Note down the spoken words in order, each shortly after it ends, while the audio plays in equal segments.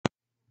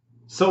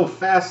So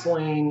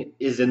Fastlane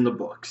is in the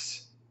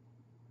books.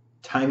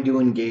 Time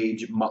to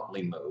engage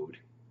Muttley mode.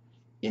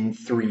 In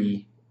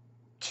 3,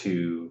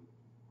 2,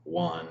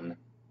 1.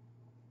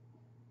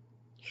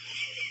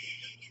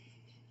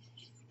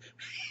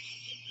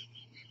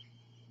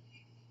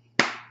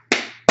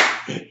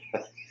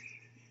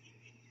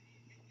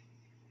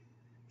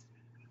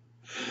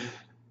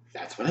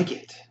 That's what I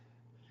get.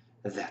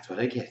 That's what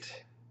I get.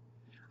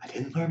 I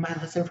didn't learn my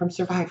lesson from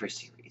Survivor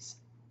Series.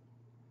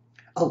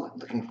 Oh, I'm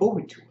looking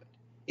forward to it.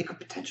 It could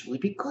potentially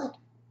be good.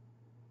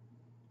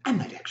 I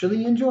might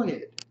actually enjoy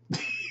it.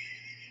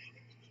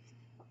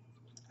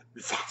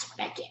 That's what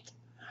I get.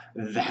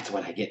 That's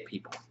what I get,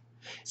 people.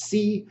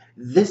 See,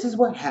 this is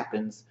what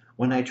happens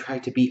when I try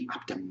to be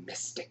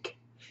optimistic.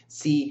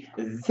 See,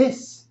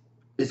 this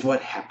is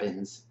what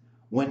happens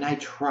when I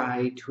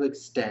try to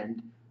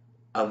extend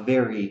a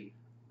very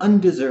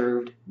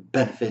undeserved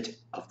benefit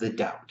of the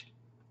doubt.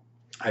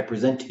 I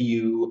present to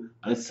you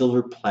on a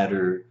silver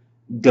platter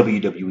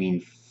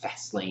WWE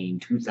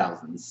Fastlane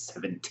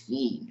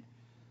 2017.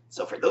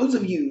 So for those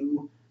of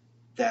you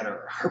that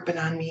are harping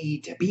on me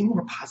to be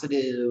more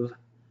positive,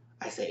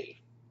 I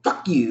say,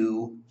 fuck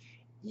you.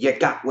 You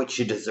got what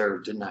you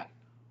deserve tonight.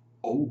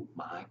 Oh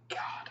my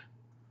god.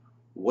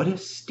 What a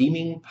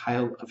steaming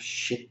pile of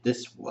shit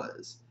this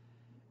was.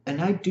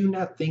 And I do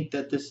not think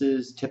that this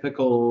is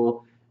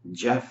typical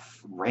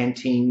Jeff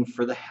ranting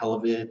for the hell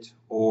of it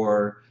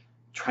or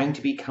trying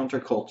to be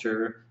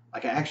counterculture.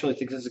 Like, I actually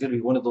think this is going to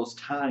be one of those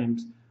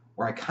times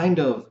where I kind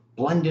of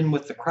blend in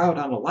with the crowd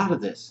on a lot of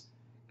this.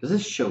 Because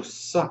this show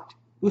sucked.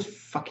 It was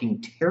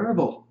fucking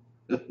terrible.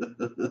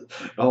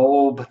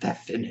 Oh, but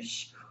that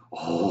finish.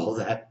 Oh,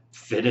 that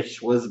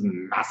finish was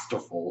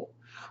masterful.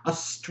 A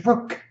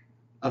stroke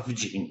of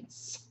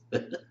genius.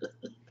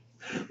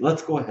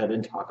 Let's go ahead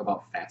and talk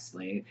about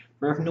Fastlane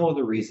for if no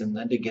other reason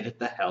than to get it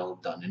the hell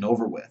done and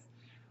over with.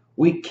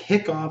 We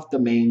kick off the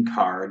main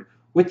card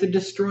with the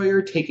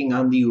Destroyer taking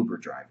on the Uber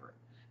driver.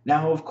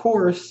 Now, of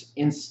course,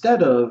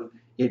 instead of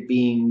it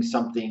being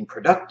something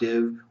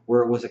productive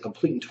where it was a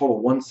complete and total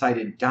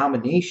one-sided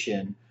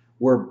domination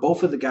where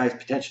both of the guys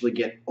potentially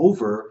get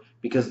over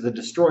because the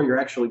Destroyer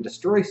actually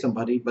destroys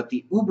somebody, but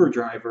the Uber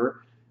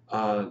driver,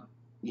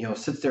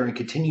 sits there and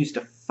continues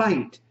to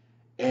fight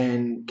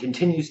and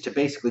continues to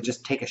basically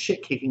just take a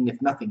shit kicking if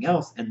nothing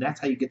else, and that's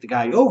how you get the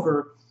guy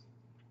over.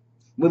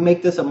 We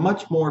make this a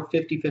much more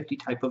 50-50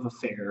 type of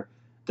affair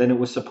than it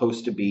was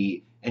supposed to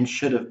be and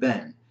should have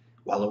been.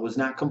 While it was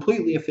not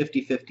completely a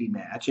 50-50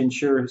 match, and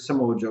sure,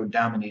 Samoa Joe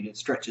dominated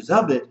stretches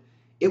of it,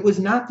 it was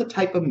not the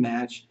type of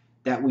match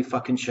that we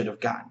fucking should have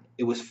gotten.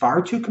 It was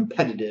far too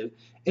competitive,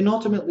 and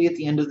ultimately, at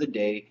the end of the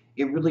day,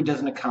 it really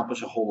doesn't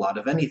accomplish a whole lot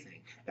of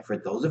anything. And for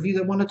those of you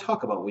that want to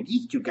talk about, well,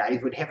 these two guys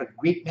would have a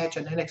great match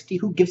on NXT,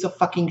 who gives a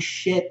fucking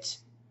shit?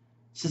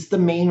 This is the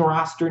main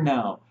roster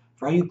now.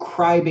 For all you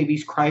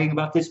crybabies crying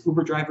about this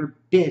Uber driver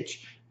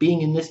bitch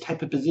being in this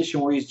type of position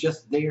where he's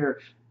just there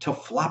to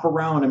flop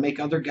around and make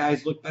other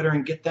guys look better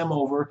and get them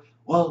over,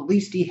 well, at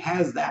least he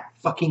has that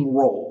fucking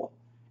role.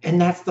 And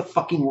that's the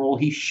fucking role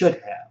he should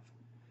have.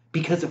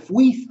 Because if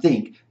we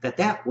think that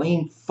that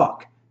lame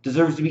fuck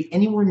deserves to be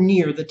anywhere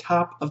near the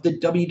top of the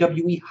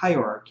WWE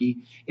hierarchy,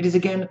 it is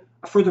again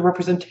a further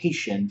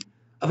representation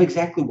of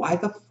exactly why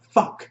the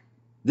fuck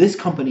this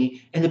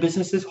company and the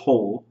business as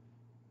whole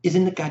is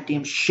in the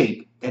goddamn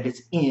shape that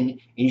it's in, and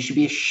you should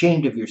be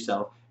ashamed of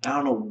yourself. And I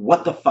don't know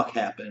what the fuck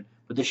happened,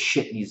 but this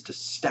shit needs to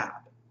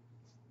stop.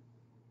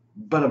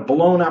 But a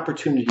blown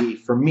opportunity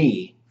for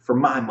me, for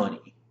my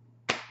money.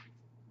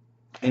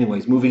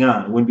 Anyways, moving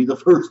on. It wouldn't be the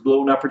first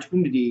blown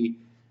opportunity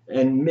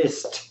and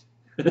missed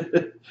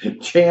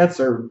chance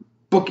or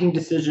booking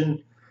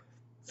decision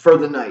for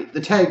the night.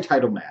 The tag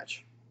title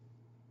match.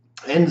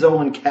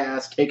 Enzo and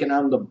Cass taking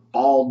on the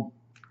Bald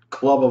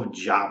Club of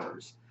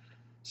Jobbers.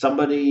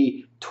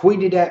 Somebody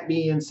tweeted at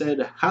me and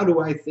said, how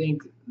do I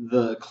think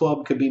the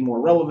club could be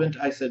more relevant?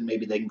 I said,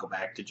 maybe they can go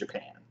back to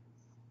Japan.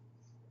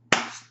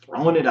 Just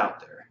throwing it out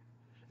there.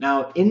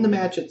 Now, in the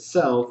match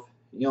itself,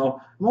 I'm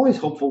always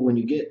hopeful when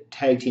you get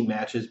tag team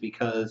matches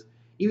because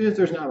even if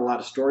there's not a lot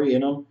of story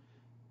in them,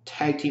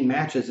 tag team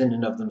matches in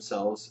and of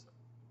themselves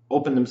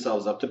open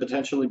themselves up to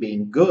potentially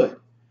being good.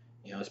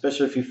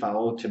 Especially if you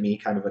follow, to me,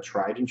 kind of a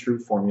tried and true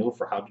formula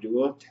for how to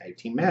do a tag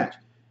team match.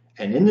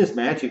 And in this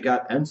match, you've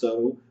got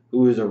Enzo,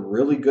 who is a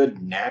really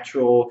good,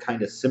 natural,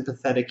 kind of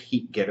sympathetic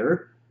heat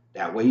getter.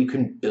 That way you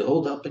can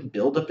build up and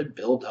build up and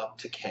build up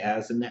to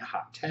Kaz and that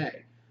hot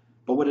tag.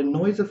 But what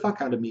annoys the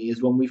fuck out of me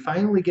is when we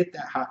finally get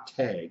that hot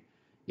tag,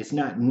 it's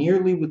not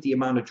nearly with the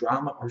amount of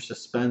drama or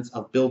suspense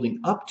of building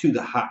up to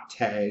the hot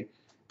tag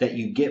that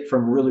you get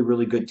from really,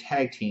 really good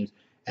tag teams.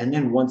 And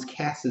then once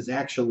Cass is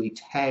actually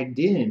tagged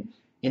in,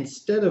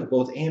 instead of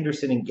both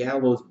Anderson and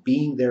Gallows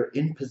being there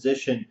in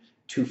position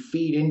to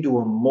feed into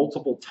him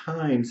multiple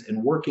times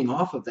and working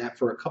off of that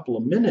for a couple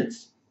of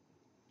minutes,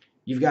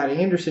 you've got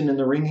Anderson in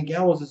the ring and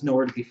Gallows is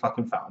nowhere to be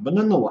fucking found. But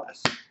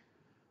nonetheless,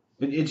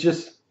 it's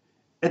just,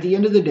 at the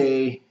end of the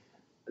day,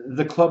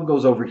 the club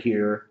goes over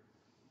here,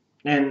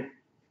 and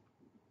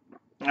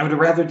I would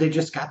rather they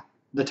just got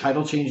the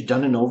title change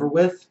done and over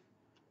with?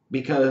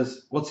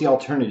 Because what's the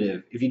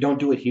alternative? If you don't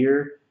do it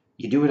here,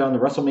 you do it on the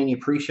WrestleMania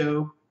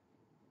pre-show,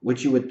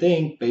 which you would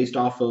think, based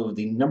off of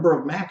the number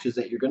of matches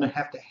that you're going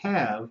to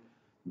have,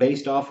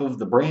 based off of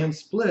the brand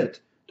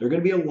split, there are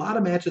going to be a lot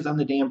of matches on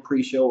the damn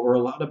pre-show or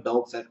a lot of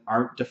belts that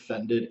aren't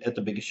defended at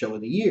the biggest show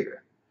of the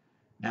year.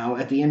 Now,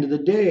 at the end of the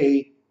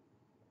day,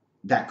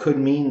 that could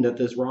mean that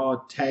this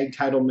Raw tag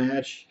title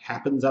match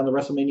happens on the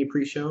WrestleMania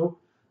pre-show.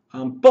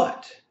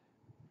 But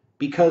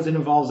because it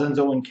involves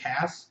Enzo and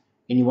Cass,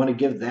 and you want to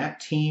give that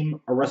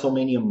team a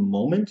WrestleMania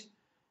moment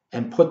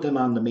and put them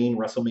on the main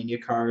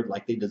WrestleMania card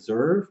like they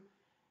deserve,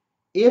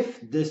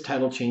 if this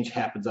title change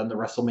happens on the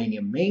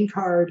WrestleMania main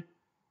card,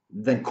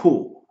 then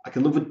cool. I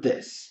can live with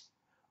this.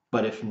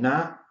 But if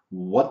not,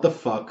 what the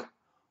fuck?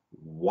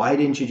 Why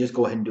didn't you just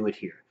go ahead and do it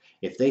here?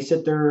 If they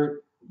sit there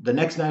the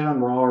next night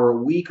on Raw or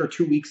a week or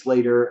 2 weeks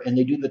later and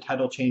they do the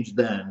title change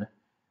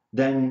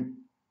then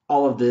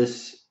all of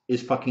this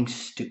is fucking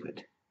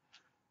stupid.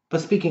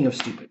 But speaking of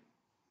stupid,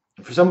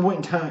 for some point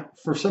in time,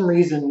 for some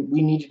reason,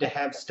 we needed to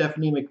have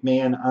Stephanie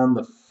McMahon on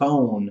the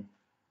phone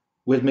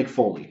with Mick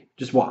Foley.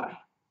 Just why?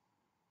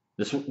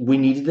 We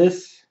needed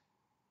this?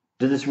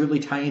 Did this really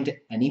tie into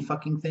any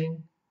fucking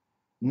thing?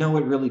 No,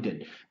 it really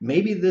didn't.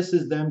 Maybe this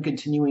is them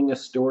continuing a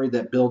story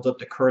that builds up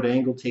to Kurt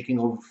Angle taking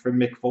over for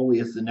Mick Foley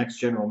as the next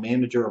general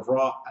manager of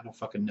Raw. I don't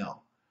fucking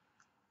know.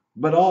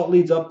 But all it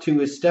leads up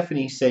to is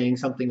Stephanie saying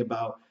something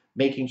about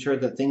making sure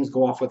that things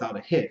go off without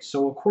a hitch.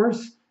 So, of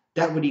course,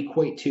 that would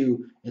equate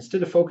to,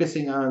 instead of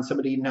focusing on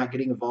somebody not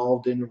getting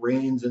involved in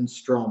Reigns and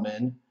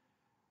Strowman,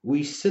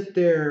 we sit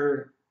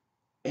there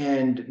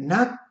and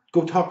not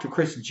go talk to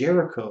Chris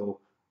Jericho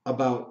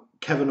about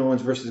Kevin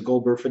Owens versus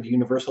Goldberg for the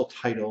Universal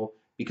title,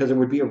 because there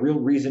would be a real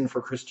reason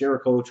for Chris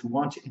Jericho to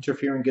want to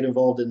interfere and get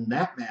involved in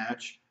that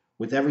match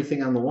with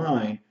everything on the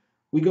line.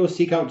 We go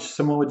seek out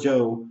Samoa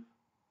Joe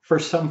for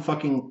some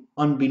fucking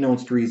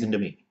unbeknownst reason to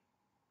me.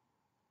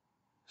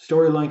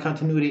 Storyline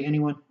continuity,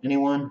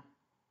 anyone?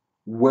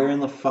 Where in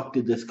the fuck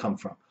did this come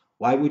from?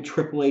 Why would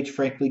Triple H,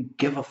 frankly,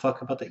 give a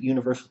fuck about that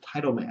Universal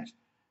title match?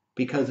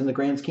 Because in the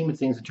grand scheme of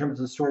things, in terms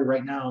of the story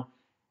right now,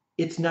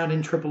 it's not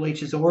in Triple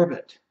H's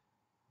orbit.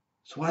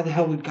 So why the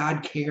hell would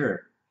God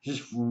care? It's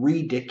just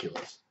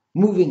ridiculous.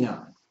 Moving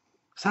on.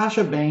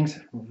 Sasha Banks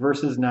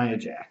versus Nia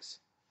Jax.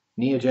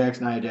 Nia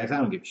Jax, I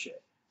don't give a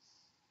shit.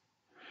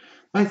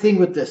 My thing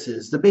with this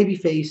is, the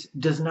babyface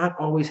does not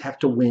always have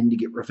to win to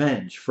get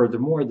revenge.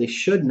 Furthermore, they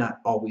should not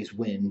always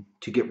win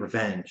to get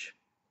revenge.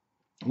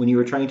 When you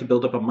are trying to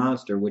build up a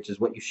monster, which is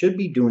what you should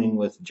be doing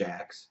with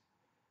Jax,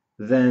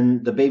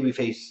 then the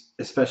babyface,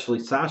 especially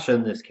Sasha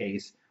in this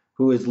case,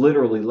 who is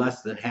literally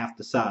less than half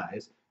the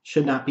size,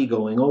 should not be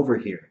going over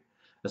here.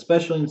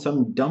 Especially in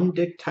some dumb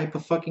dick type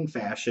of fucking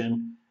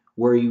fashion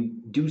where you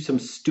do some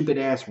stupid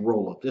ass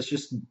roll up. That's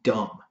just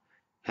dumb.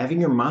 Having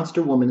your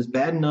monster woman is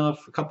bad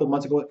enough. A couple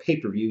months ago at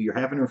pay-per-view, you're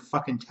having her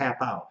fucking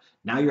tap out.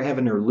 Now you're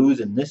having her lose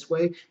in this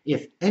way.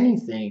 If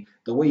anything,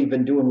 the way you've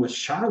been doing with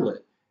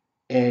Charlotte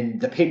and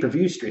the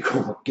pay-per-view streak,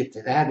 we'll get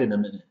to that in a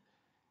minute.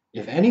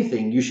 If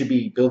anything, you should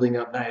be building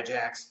up Nia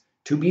Jax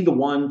to be the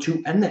one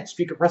to end that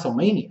streak at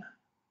WrestleMania.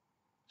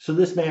 So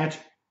this match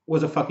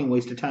was a fucking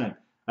waste of time.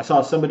 I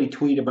saw somebody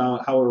tweet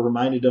about how it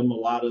reminded them a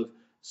lot of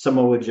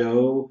Samoa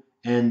Joe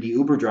and the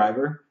Uber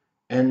driver,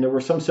 and there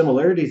were some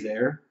similarities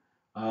there.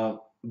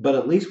 But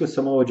at least with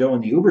Samoa Joe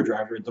and the Uber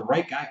driver, the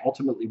right guy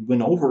ultimately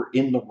went over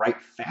in the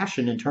right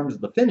fashion in terms of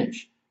the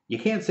finish. You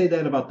can't say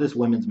that about this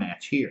women's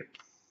match here.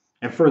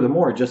 And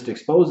furthermore, it just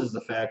exposes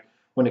the fact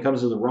when it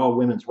comes to the Raw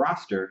women's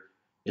roster,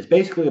 it's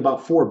basically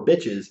about 4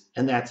 bitches,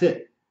 and that's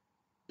it.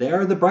 They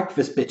are the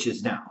breakfast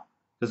bitches now.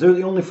 Because they're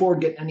the only 4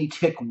 getting any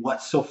tick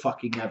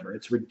whatsoever.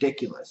 It's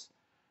ridiculous.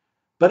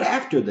 But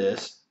after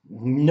this,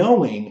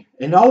 knowing,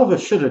 and all of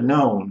us should have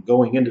known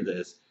going into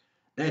this,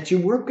 that you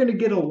weren't going to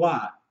get a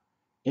lot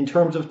in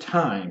terms of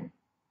time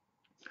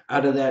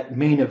out of that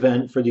main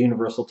event for the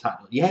Universal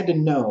title. You had to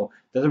know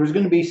that there was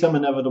going to be some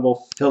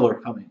inevitable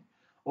filler coming.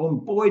 Oh,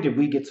 and boy, did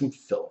we get some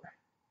filler.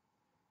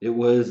 It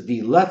was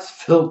the let's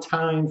fill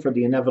time for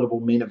the inevitable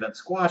main event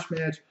squash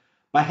match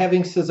by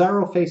having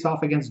Cesaro face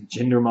off against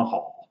Jinder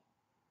Mahal.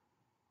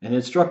 And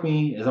it struck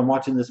me as I'm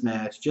watching this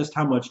match just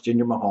how much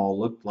Jinder Mahal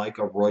looked like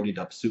a roided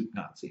up soup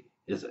Nazi.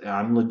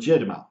 I'm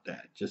legit about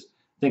that. Just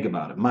think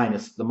about it,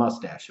 minus the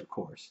mustache, of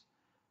course.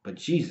 But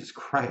Jesus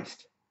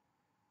Christ.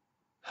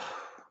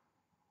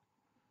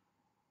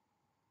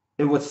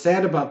 And what's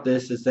sad about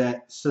this is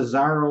that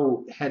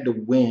Cesaro had to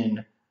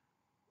win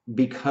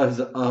because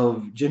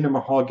of Jinder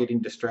Mahal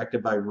getting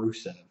distracted by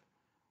Rusev.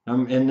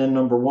 And then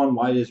number one,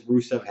 why does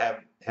Rusev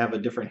have a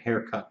different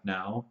haircut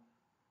now?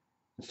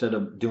 Instead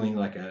of doing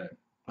like a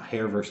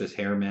hair versus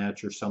hair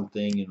match or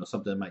something,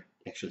 something that might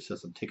actually sell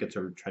some tickets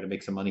or try to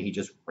make some money. He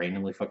just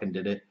randomly fucking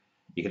did it.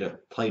 You could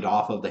have played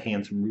off of the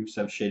handsome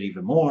Rusev shit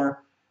even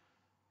more.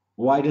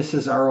 Why does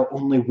Cesaro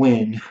only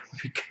win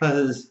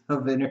because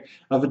of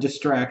a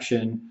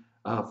distraction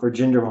for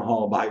Jinder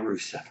Mahal by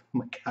Rusev. Oh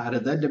my God,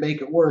 and then to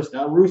make it worse,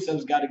 now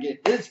Rusev's got to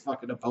get his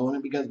fucking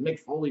opponent because Mick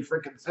Foley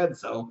freaking said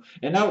so,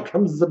 and out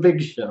comes the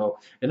Big Show.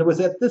 And it was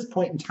at this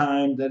point in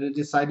time that it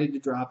decided to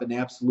drop an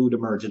absolute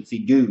emergency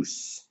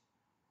deuce.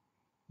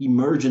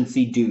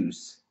 Emergency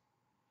deuce.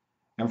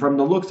 And from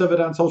the looks of it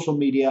on social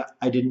media,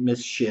 I didn't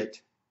miss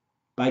shit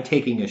by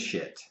taking a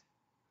shit.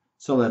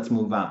 So let's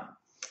move on.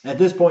 At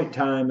this point in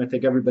time, I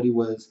think everybody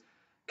was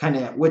kind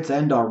of at wit's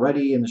end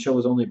already, and the show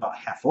was only about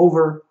half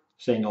over,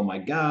 saying, oh my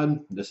God,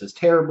 this is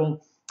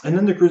terrible. And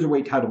then the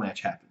Cruiserweight title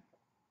match happened.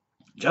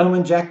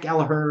 Gentlemen, Jack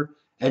Gallagher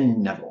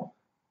and Neville.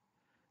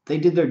 They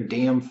did their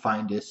damn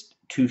finest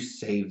to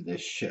save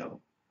this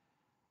show.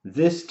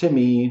 This, to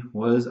me,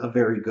 was a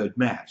very good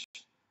match.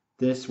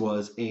 This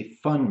was a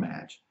fun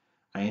match.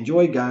 I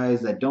enjoy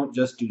guys that don't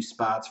just do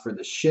spots for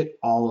the shit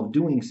all of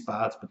doing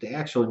spots, but they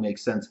actually make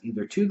sense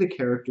either to the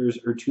characters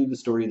or to the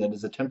story that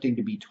is attempting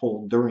to be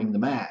told during the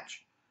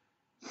match.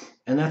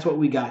 And that's what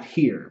we got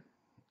here.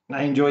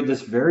 I enjoyed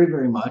this very,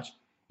 very much,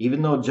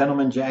 even though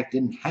Gentleman Jack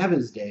didn't have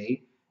his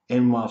day,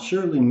 and while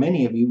surely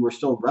many of you were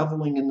still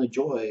reveling in the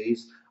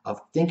joys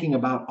of thinking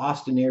about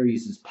Austin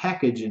Aries'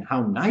 package and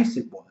how nice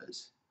it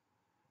was.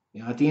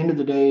 At the end of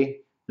the day,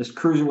 this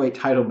Cruiserweight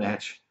title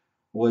match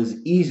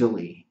was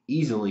easily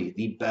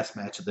the best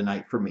match of the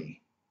night for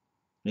me.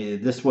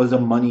 This was a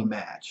money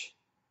match.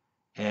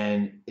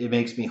 And it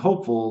makes me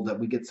hopeful that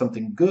we get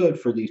something good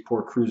for these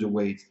poor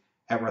Cruiserweights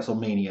at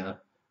WrestleMania,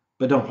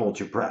 but don't hold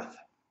your breath.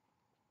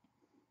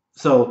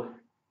 So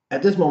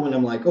at this moment,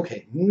 I'm like,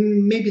 okay,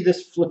 maybe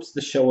this flips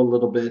the show a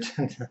little bit.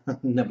 And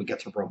then we get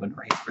to Roman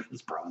Reigns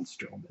versus Braun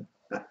Strowman.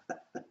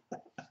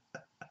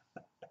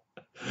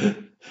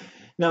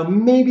 Now,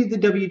 maybe the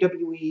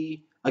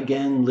WWE,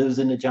 again, lives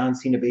in a John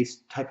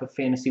Cena-based type of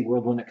fantasy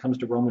world when it comes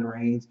to Roman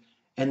Reigns,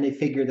 and they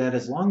figure that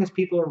as long as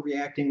people are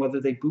reacting, whether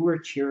they boo or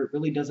cheer, it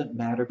really doesn't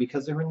matter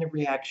because they're in the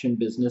reaction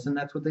business, and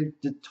that's what they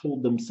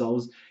told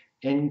themselves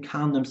and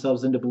con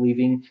themselves into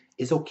believing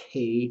is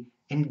okay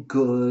and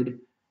good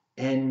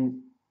and,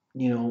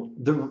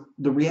 the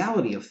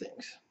reality of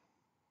things.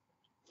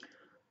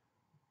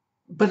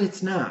 But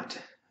it's not.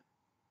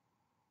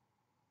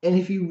 And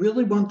if you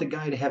really want the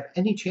guy to have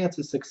any chance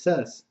of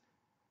success,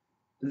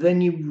 then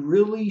you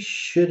really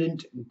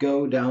shouldn't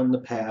go down the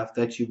path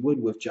that you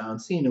would with John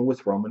Cena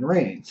with Roman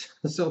Reigns.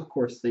 So, of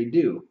course, they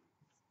do.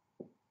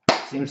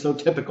 Seems so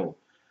typical.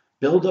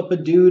 Build up a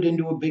dude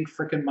into a big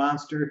frickin'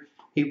 monster.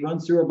 He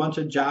runs through a bunch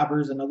of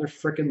jobbers and other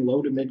frickin'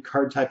 low to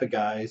mid-card type of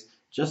guys,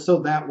 just so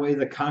that way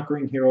the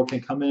conquering hero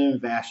can come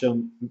in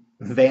and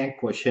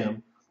vanquish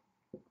him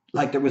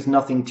like there was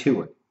nothing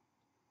to it.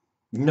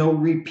 No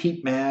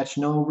repeat match,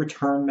 no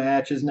return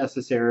match is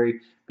necessary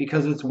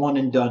because it's one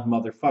and done,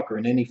 motherfucker.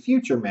 And any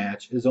future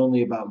match is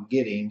only about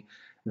getting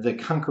the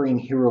conquering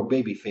hero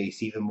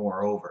babyface even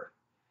more over.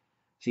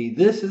 See,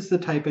 this is the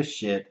type of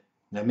shit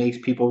that makes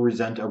people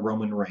resent a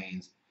Roman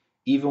Reigns,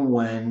 even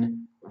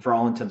when, for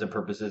all intents and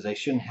purposes, they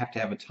shouldn't have to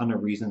have a ton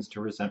of reasons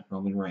to resent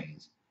Roman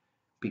Reigns.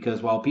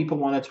 Because while people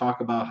want to talk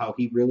about how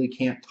he really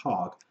can't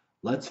talk,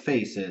 let's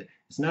face it,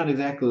 it's not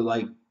exactly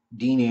like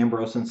Dean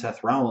Ambrose and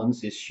Seth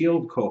Rollins, his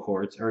Shield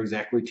cohorts, are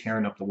exactly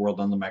tearing up the world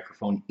on the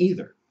microphone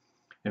either.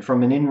 And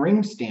from an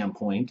in-ring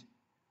standpoint,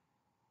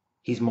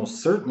 he's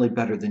most certainly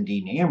better than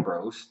Dean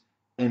Ambrose.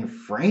 And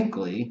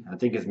frankly, I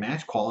think his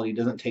match quality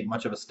doesn't take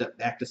much of a step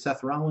back to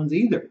Seth Rollins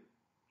either.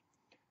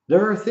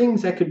 There are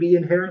things that could be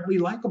inherently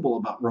likable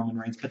about Roman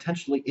Reigns,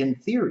 potentially in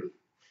theory.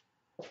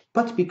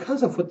 But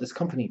because of what this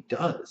company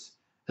does,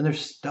 and their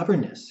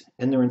stubbornness,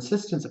 and their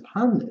insistence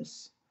upon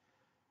this,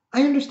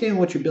 I understand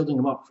what you're building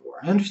him up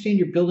for. I understand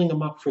you're building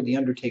him up for The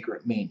Undertaker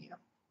at Mania.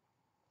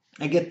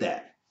 I get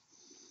that.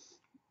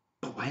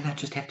 But why not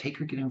just have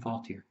Taker get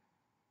involved here?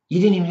 You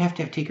didn't even have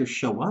to have Taker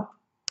show up.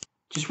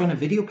 Just run a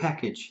video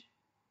package.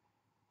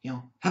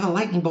 Have a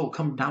lightning bolt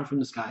come down from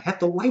the sky. Have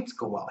the lights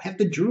go out. Have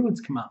the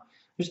druids come out.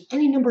 There's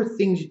any number of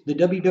things the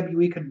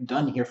WWE could have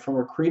done here from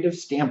a creative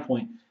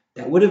standpoint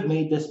that would have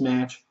made this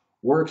match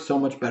work so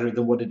much better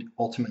than what it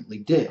ultimately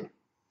did.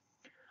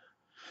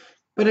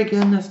 But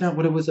again, that's not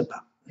what it was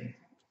about.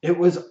 It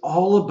was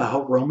all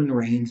about Roman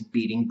Reigns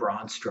beating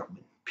Braun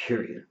Strowman,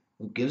 period.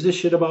 Who gives a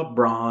shit about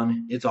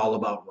Braun? It's all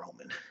about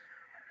Roman.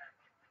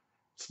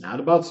 It's not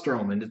about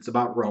Strowman. It's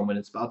about Roman.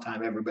 It's about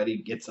time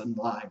everybody gets in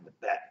line with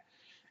that.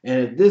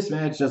 And if this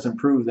match doesn't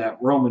prove that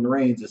Roman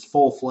Reigns is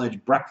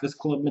full-fledged Breakfast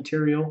Club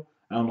material,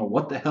 I don't know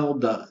what the hell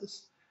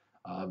does.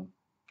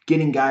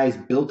 Getting guys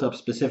built up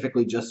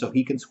specifically just so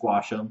he can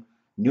squash them,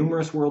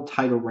 numerous world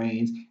title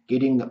reigns,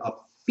 getting a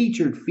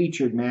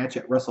featured match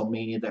at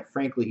WrestleMania that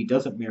frankly he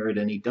doesn't merit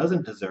and he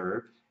doesn't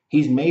deserve.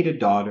 He's made a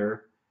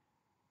daughter.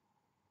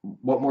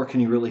 What more can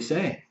you really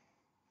say?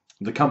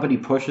 The company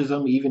pushes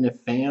him even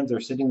if fans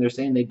are sitting there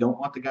saying they don't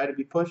want the guy to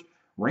be pushed.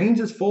 Reigns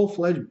is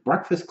full-fledged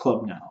Breakfast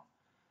Club now.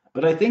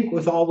 But I think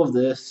with all of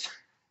this,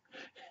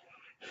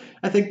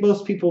 I think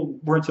most people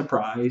weren't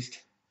surprised.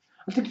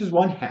 I think there's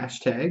one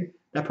hashtag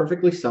that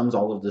perfectly sums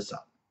all of this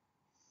up.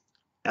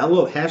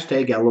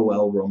 Hashtag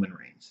LOL Roman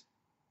Reigns.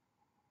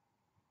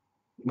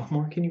 What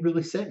more can you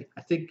really say?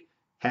 I think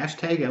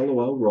hashtag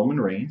LOL Roman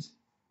Reigns,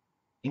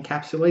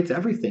 encapsulates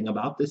everything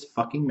about this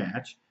fucking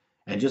match.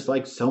 And just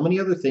like so many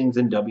other things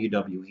in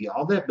WWE,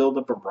 all that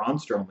buildup of Braun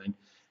Strowman,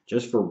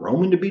 just for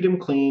Roman to beat him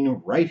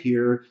clean right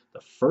here,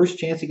 the first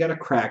chance he got a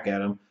crack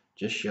at him,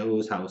 just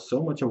shows how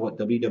so much of what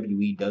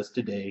WWE does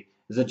today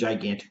is a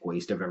gigantic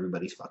waste of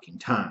everybody's fucking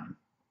time.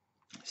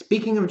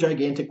 Speaking of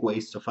gigantic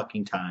waste of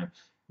fucking time,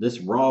 this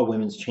Raw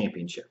Women's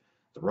Championship.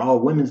 The Raw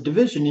Women's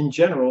division in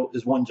general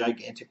is one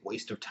gigantic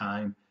waste of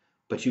time,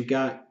 but you've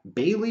got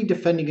Bayley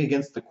defending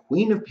against the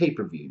queen of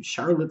pay-per-views.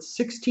 Charlotte's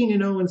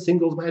 16-0 in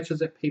singles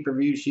matches at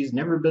pay-per-view. She's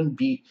never been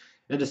beat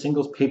at a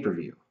singles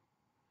pay-per-view.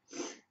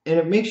 And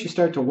it makes you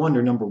start to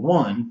wonder, number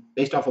one,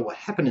 based off of what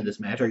happened in this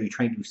match, are you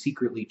trying to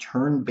secretly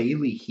turn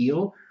Bayley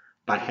heel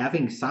by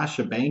having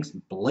Sasha Banks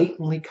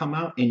blatantly come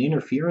out and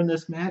interfere in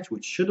this match,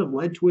 which should have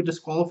led to a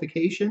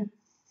disqualification?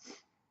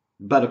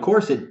 But of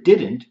course it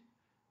didn't,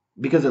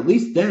 because at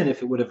least then,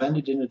 if it would have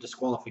ended in a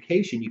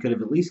disqualification, you could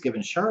have at least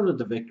given Charlotte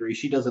the victory.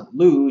 She doesn't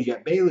lose,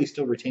 yet Bayley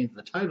still retains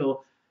the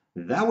title.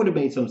 That would have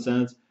made some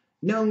sense.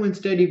 No,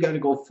 instead you've got to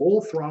go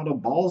full throttle,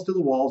 balls to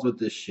the walls with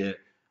this shit,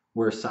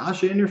 where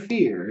Sasha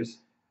interferes,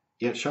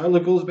 yet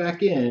Charlotte goes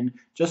back in,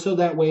 just so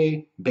that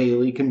way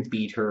Bayley can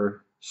beat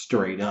her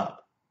straight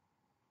up.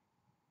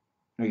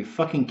 Are you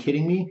fucking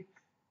kidding me?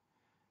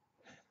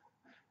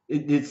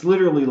 It's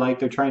literally like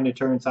they're trying to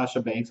turn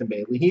Sasha Banks and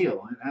Bayley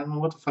heel. I don't know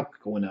what the fuck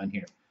is going on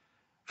here.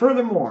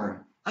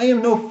 Furthermore, I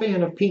am no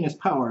fan of penis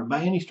power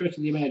by any stretch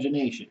of the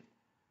imagination.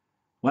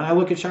 When I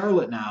look at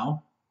Charlotte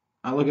now,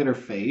 I look at her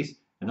face,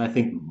 and I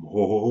think,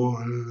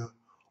 more.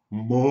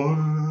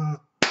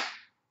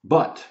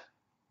 But,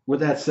 with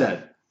that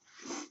said,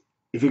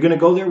 if you're going to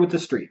go there with the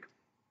streak,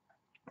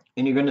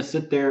 and you're going to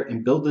sit there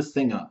and build this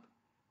thing up,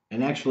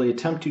 and actually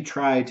attempt to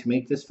try to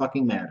make this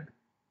fucking matter,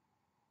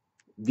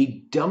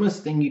 the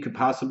dumbest thing you could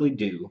possibly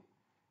do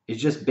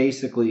is just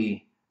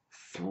basically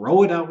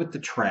throw it out with the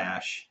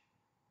trash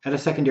at a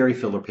secondary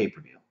filler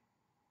pay-per-view.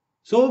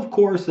 So, of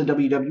course, the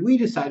WWE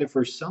decided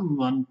for some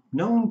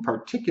unknown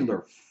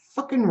particular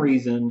fucking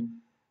reason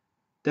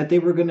that they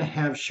were going to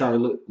have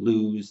Charlotte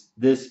lose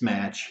this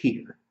match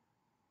here.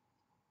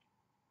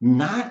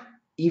 Not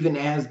even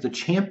as the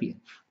champion.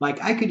 Like,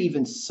 I could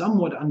even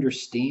somewhat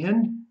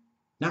understand,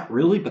 not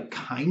really, but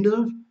kind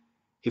of,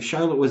 if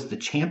Charlotte was the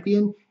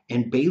champion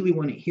and Bayley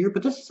won it here.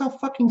 But this is how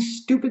fucking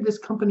stupid this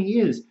company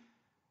is.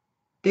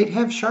 They'd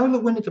have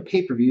Charlotte win at the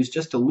pay-per-views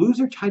just to lose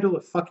her title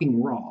at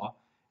fucking Raw.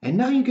 And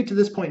now you get to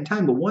this point in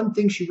time, the one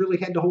thing she really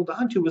had to hold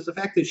on to was the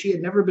fact that she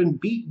had never been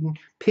beaten,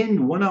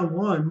 pinned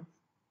one-on-one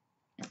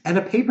at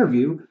a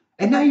pay-per-view.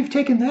 And now you've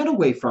taken that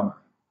away from her.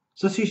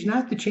 So she's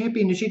not the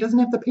champion and she doesn't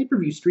have the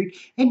pay-per-view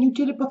streak. And you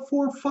did it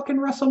before fucking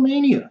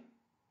WrestleMania.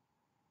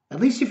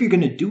 At least if you're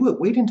going to do it,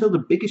 wait until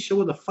the biggest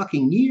show of the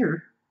fucking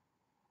year.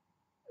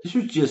 This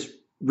was just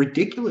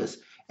ridiculous.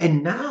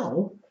 And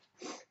now,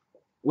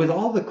 with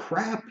all the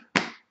crap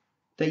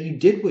that you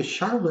did with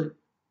Charlotte,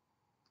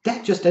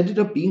 that just ended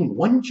up being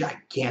one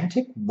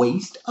gigantic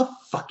waste of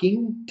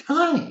fucking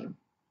time.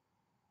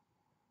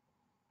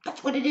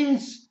 That's what it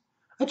is.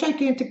 A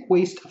gigantic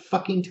waste of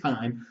fucking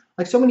time.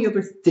 Like so many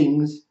other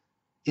things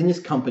in this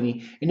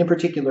company, and in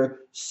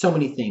particular, so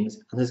many things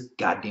on this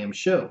goddamn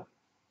show.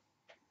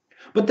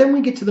 But then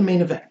we get to the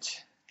main event.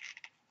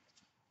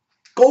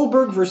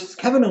 Goldberg versus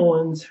Kevin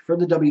Owens for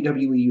the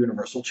WWE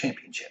Universal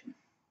Championship.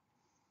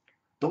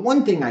 The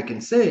one thing I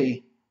can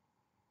say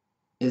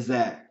is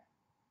that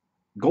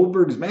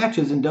Goldberg's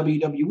matches in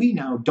WWE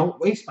now don't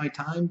waste my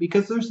time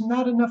because there's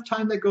not enough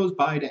time that goes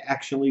by to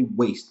actually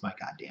waste my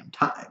goddamn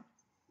time.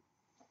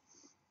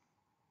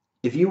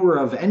 If you were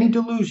of any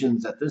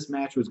delusions that this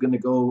match was going to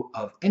go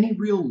of any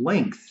real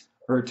length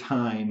or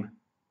time,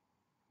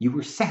 you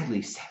were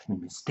sadly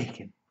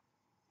mistaken.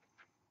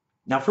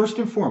 Now, first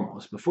and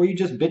foremost, before you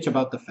just bitch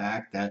about the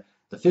fact that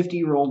the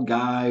 50-year-old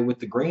guy with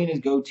the gray in his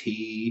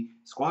goatee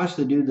squashed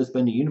the dude that's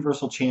been the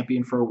Universal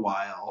Champion for a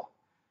while,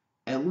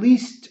 at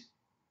least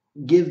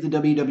give the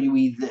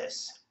WWE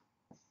this.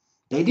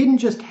 They didn't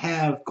just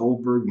have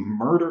Goldberg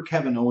murder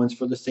Kevin Owens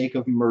for the sake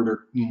of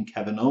murdering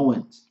Kevin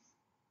Owens.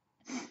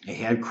 They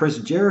had Chris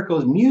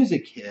Jericho's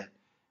music hit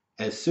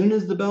as soon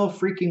as the bell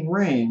freaking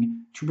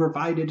rang to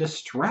provide a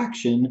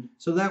distraction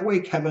so that way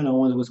Kevin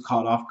Owens was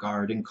caught off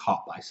guard and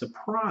caught by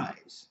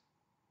surprise.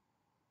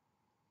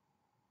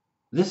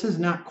 This is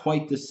not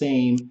quite the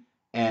same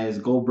as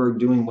Goldberg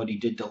doing what he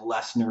did to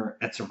Lesnar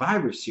at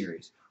Survivor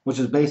Series, which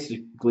is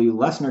basically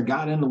Lesnar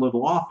got in a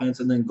little offense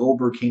and then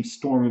Goldberg came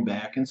storming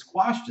back and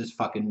squashed his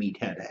fucking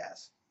meathead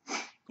ass.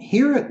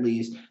 Here, at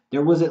least,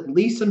 there was at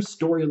least some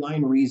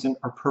storyline reason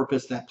or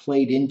purpose that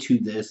played into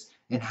this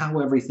and how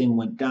everything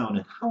went down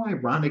and how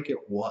ironic it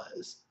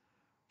was.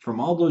 From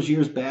all those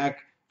years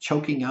back,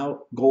 choking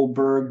out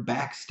Goldberg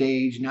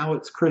backstage, now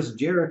it's Chris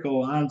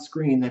Jericho on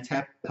screen that's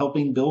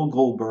helping Bill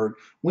Goldberg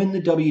win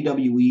the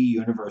WWE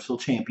Universal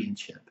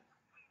Championship.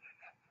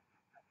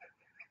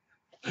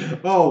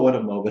 Oh, what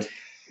a moment.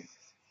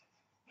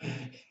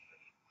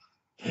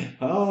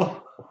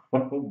 Oh,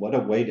 what a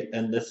way to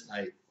end this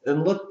night.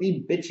 and let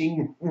the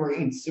bitching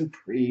reign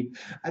supreme.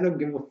 I don't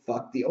give a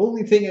fuck. The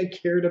only thing I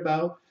cared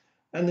about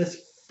on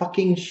this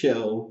fucking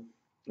show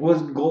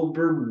was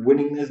Goldberg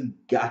winning this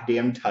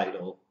goddamn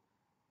title,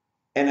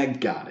 and I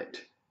got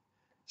it.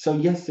 So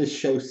yes, this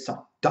show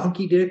sucked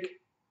donkey dick,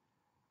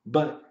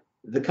 but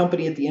the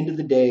company at the end of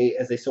the day,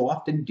 as they so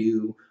often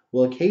do,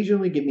 will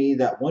occasionally give me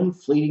that one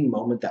fleeting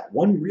moment, that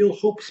one real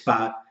hope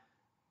spot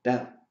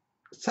that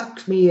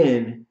sucks me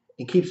in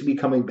and keeps me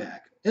coming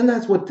back. And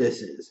that's what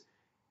this is.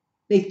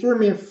 They threw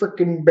me a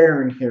frickin'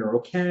 Baron here,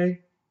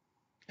 okay?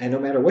 And no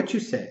matter what you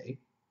say,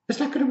 it's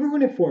not gonna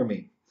ruin it for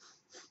me.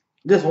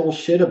 This whole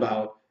shit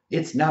about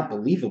it's not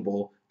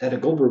believable that a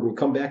Goldberg would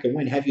come back and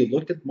win. Have you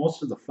looked at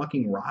most of the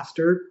fucking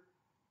roster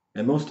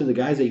and most of the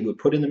guys that you would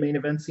put in the main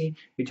event scene?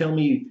 You're telling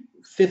me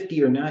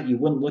 50 or not, you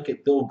wouldn't look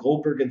at Bill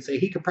Goldberg and say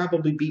he could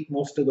probably beat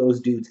most of those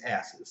dudes'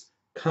 asses.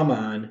 Come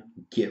on,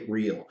 get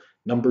real.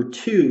 Number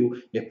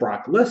two, if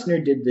Brock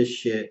Lesnar did this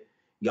shit,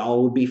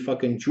 y'all would be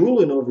fucking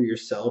drooling over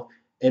yourself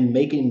and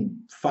making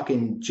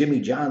fucking Jimmy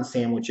John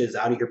sandwiches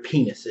out of your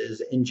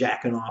penises and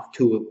jacking off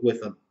to it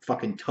with a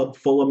fucking tub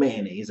full of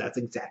mayonnaise. That's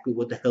exactly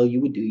what the hell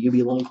you would do. You'd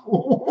be like,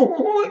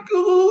 oh my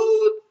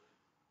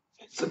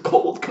god, it's a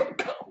cold cut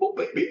combo,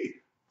 baby.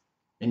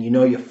 And you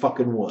know you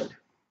fucking would.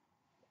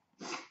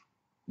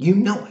 You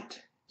know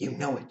it. You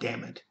know it,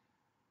 damn it.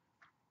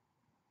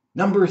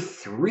 Number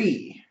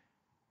three.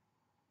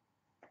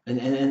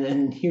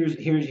 And here's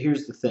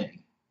the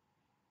thing.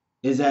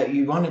 Is that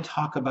you want to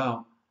talk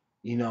about,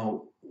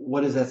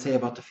 what does that say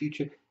about the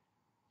future?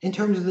 In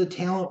terms of the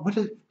talent, what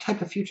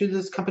type of future does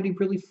this company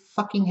really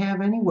fucking have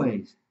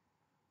anyways?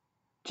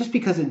 Just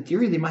because in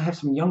theory they might have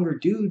some younger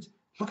dudes,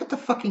 look at the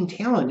fucking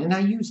talent. And I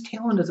use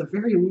talent as a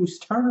very loose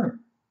term.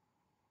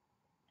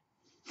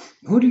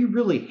 Who do you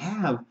really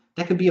have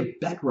that could be a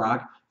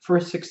bedrock for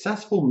a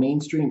successful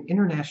mainstream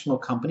international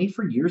company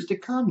for years to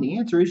come? The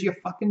answer is you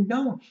fucking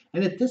don't.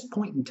 And at this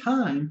point in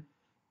time,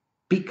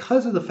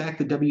 because of the fact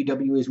that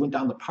WWE has went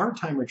down the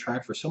part-timer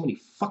track for so many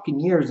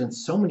fucking years and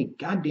so many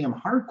goddamn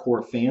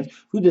hardcore fans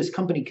who this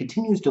company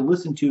continues to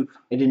listen to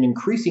at an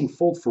increasing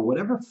fold for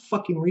whatever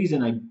fucking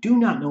reason I do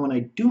not know and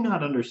I do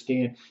not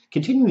understand,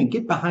 continuing to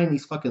get behind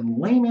these fucking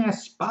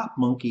lame-ass spot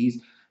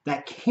monkeys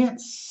that can't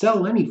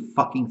sell any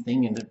fucking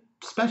thing and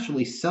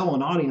especially sell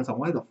an audience on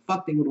why the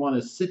fuck they would want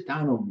to sit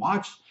down and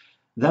watch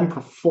them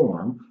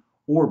perform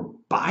or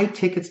buy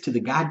tickets to the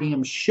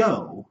goddamn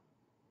show.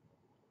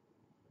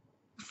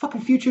 What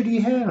fucking future do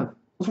you have?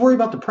 Let's worry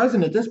about the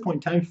present at this point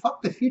in time.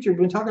 Fuck the future. We've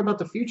been talking about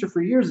the future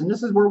for years, and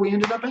this is where we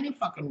ended up any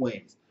fucking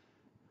ways.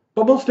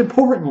 But most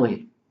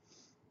importantly,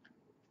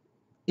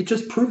 it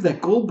just proved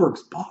that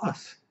Goldberg's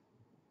boss.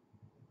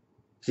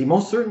 He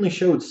most certainly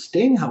showed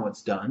Sting how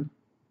it's done.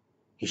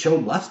 He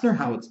showed Lesnar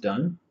how it's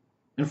done.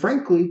 And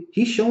frankly,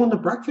 he's showing the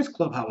Breakfast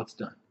Club how it's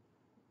done.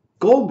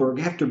 Goldberg,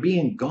 after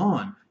being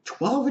gone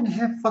 12 and a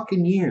half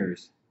fucking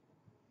years,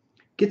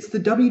 gets the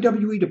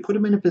WWE to put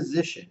him in a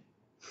position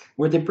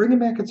where they bring him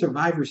back at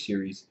Survivor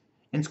Series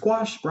and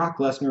squash Brock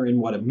Lesnar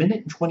in, a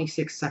minute and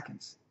 26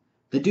 seconds.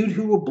 The dude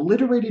who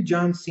obliterated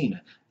John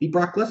Cena. The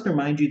Brock Lesnar,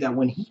 mind you, that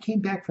when he came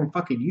back from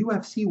fucking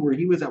UFC, where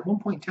he was at one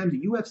point in time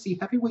the UFC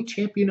heavyweight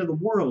champion of the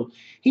world,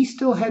 he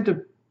still had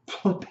to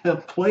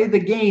play the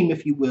game,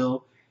 if you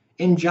will,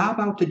 and job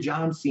out to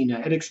John Cena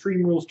at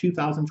Extreme Rules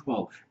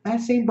 2012.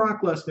 That same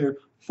Brock Lesnar,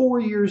 4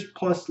 years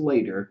plus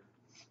later,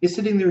 is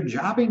sitting there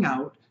jobbing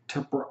out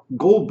to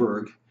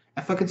Goldberg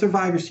at fucking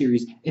Survivor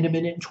Series in 1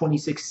 minute and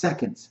 26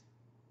 seconds.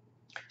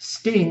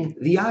 Sting,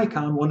 the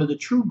icon, one of the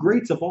true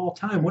greats of all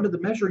time, one of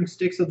the measuring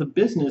sticks of the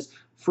business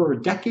for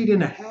a decade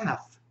and a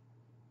half.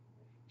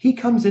 He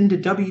comes into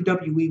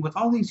WWE with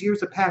all these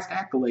years of past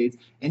accolades,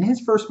 and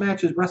his first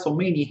match is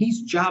WrestleMania.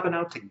 He's jobbing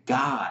out to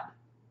God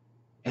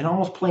and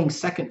almost playing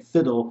second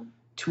fiddle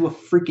to a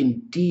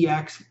freaking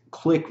DX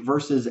Click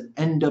versus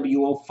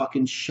NWO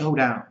fucking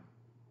showdown.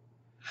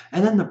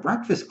 And then the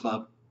Breakfast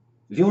Club,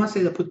 if you want to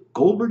say they put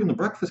Goldberg in the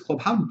Breakfast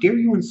Club, how dare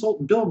you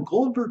insult Bill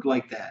Goldberg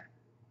like that?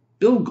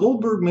 Bill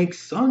Goldberg makes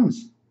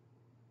sons.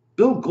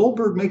 Bill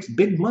Goldberg makes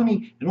big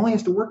money and only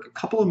has to work a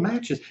couple of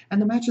matches,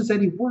 and the matches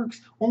that he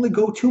works only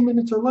go 2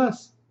 minutes or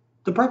less.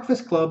 The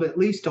Breakfast Club, at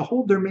least to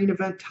hold their main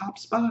event top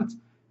spots,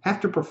 have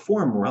to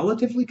perform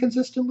relatively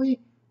consistently,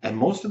 and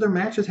most of their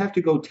matches have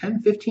to go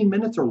 10, 15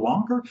 minutes or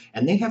longer,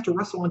 and they have to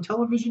wrestle on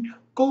television.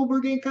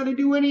 Goldberg ain't got to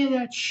do any of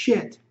that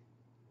shit.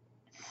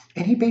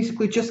 And he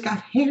basically just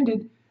got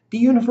handed the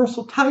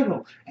Universal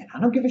title. And I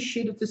don't give a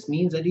shit if this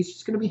means that he's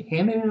just going to be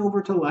handing it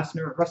over to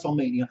Lesnar at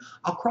WrestleMania.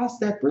 I'll cross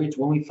that bridge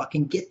when we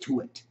fucking get to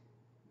it.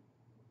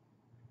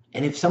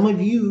 And if some of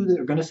you that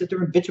are going to sit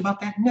there and bitch about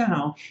that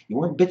now, you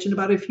weren't bitching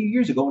about it a few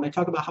years ago when I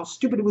talked about how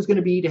stupid it was going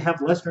to be to have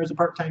Lesnar as a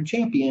part-time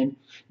champion,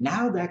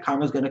 now that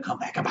karma's going to come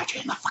back and bite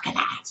you in the fucking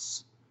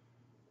ass.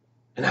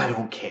 And I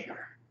don't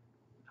care.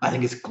 I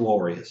think it's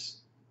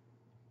glorious.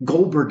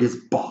 Goldberg is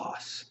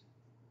boss.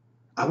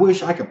 I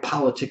wish I could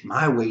politic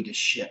my way to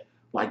shit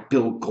like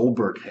Bill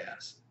Goldberg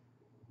has.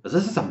 Because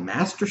this is a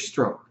master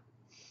stroke.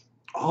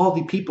 All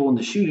the people in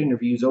the shoot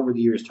interviews over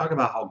the years talk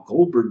about how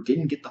Goldberg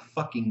didn't get the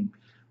fucking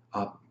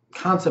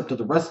concept of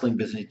the wrestling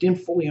business, didn't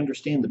fully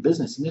understand the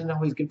business, and didn't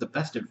always give the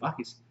best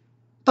advice.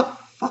 What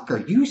the fuck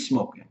are you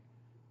smoking?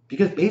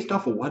 Because based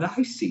off of what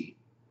I see,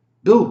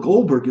 Bill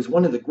Goldberg is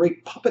one of the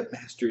great puppet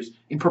masters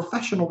in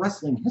professional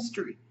wrestling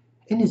history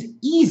and is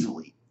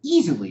easily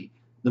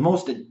the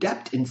most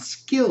adept and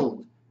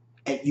skilled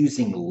at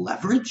using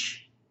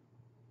leverage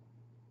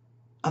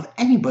of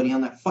anybody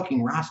on that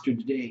fucking roster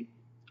today,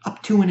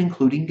 up to and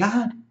including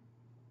God.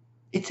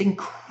 It's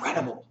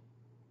incredible.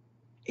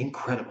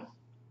 Incredible.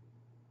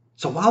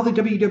 So while the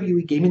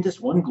WWE gave me this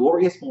one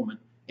glorious moment,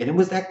 and it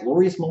was that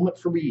glorious moment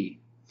for me,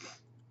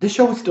 this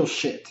show is still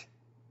shit.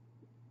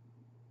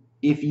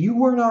 If you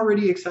weren't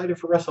already excited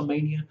for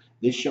WrestleMania,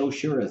 this show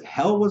sure as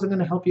hell wasn't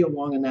going to help you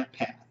along in that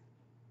path.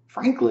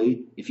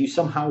 Frankly, if you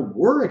somehow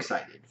were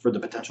excited for the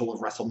potential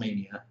of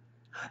WrestleMania,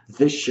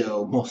 this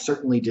show most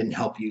certainly didn't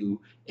help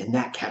you in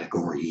that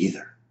category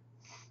either.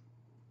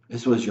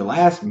 This was your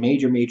last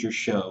major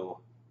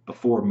show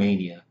before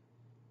Mania,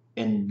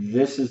 and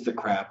this is the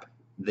crap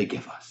they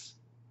give us.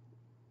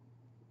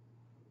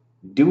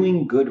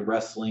 Doing good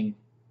wrestling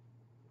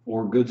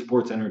or good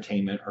sports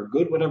entertainment, or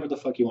good whatever the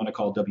fuck you want to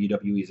call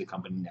WWE as a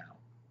company now,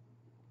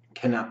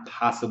 cannot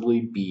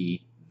possibly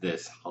be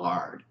this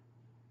hard.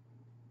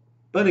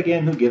 But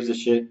again, who gives a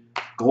shit?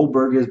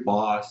 Goldberg is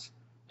boss,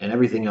 and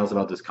everything else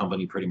about this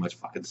company pretty much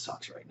fucking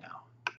sucks right now.